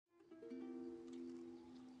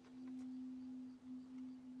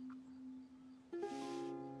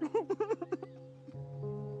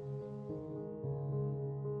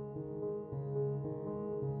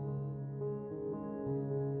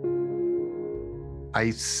I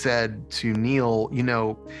said to Neil,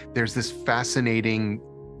 there's this fascinating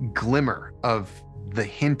glimmer of the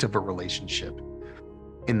hint of a relationship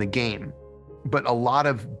in the game. But a lot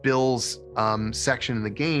of Bill's section in the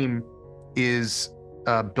game is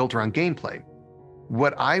built around gameplay.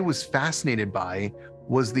 What I was fascinated by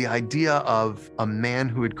was the idea of a man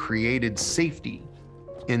who had created safety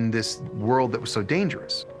in this world that was so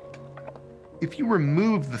dangerous. If you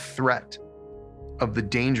remove the threat of the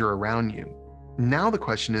danger around you, now the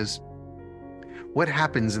question is, what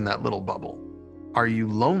happens in that little bubble? Are you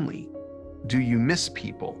lonely? Do you miss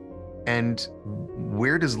people? And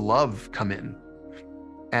where does love come in?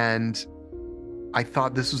 And I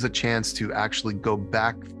thought this was a chance to actually go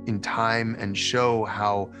back in time and show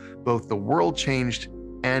how both the world changed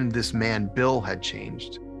and this man, Bill, had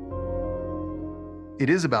changed. It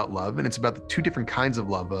is about love, and it's about the two different kinds of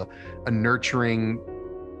love, a nurturing,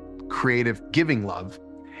 creative, giving love,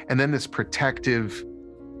 and then this protective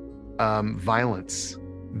violence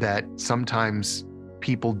that sometimes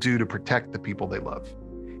people do to protect the people they love.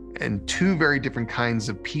 And two very different kinds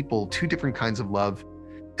of people, two different kinds of love.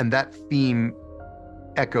 And that theme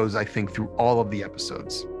echoes, I think, through all of the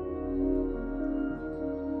episodes.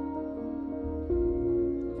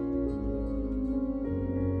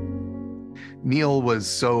 Neil was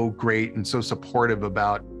so great and so supportive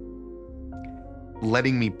about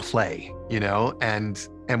letting me play, and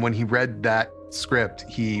when he read that script,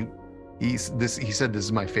 he said, this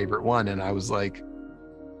is my favorite one. And I was like,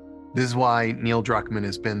 this is why Neil Druckmann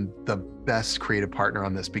has been the best creative partner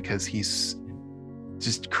on this, because he's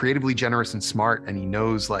just creatively generous and smart. And he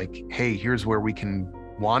knows, like, hey, here's where we can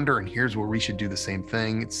wander and here's where we should do the same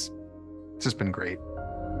thing. It's just been great.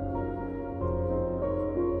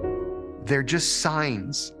 They're just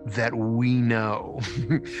signs that we know,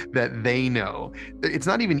 that they know. It's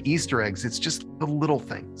not even Easter eggs. It's just the little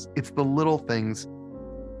things. It's the little things.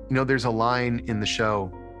 There's a line in the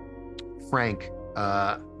show, Frank,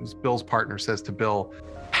 who's Bill's partner, says to Bill,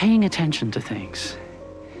 paying attention to things.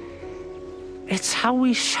 It's how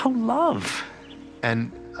we show love.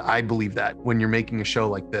 And I believe that when you're making a show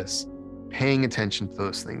like this, paying attention to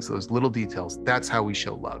those things, those little details, that's how we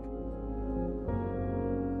show love.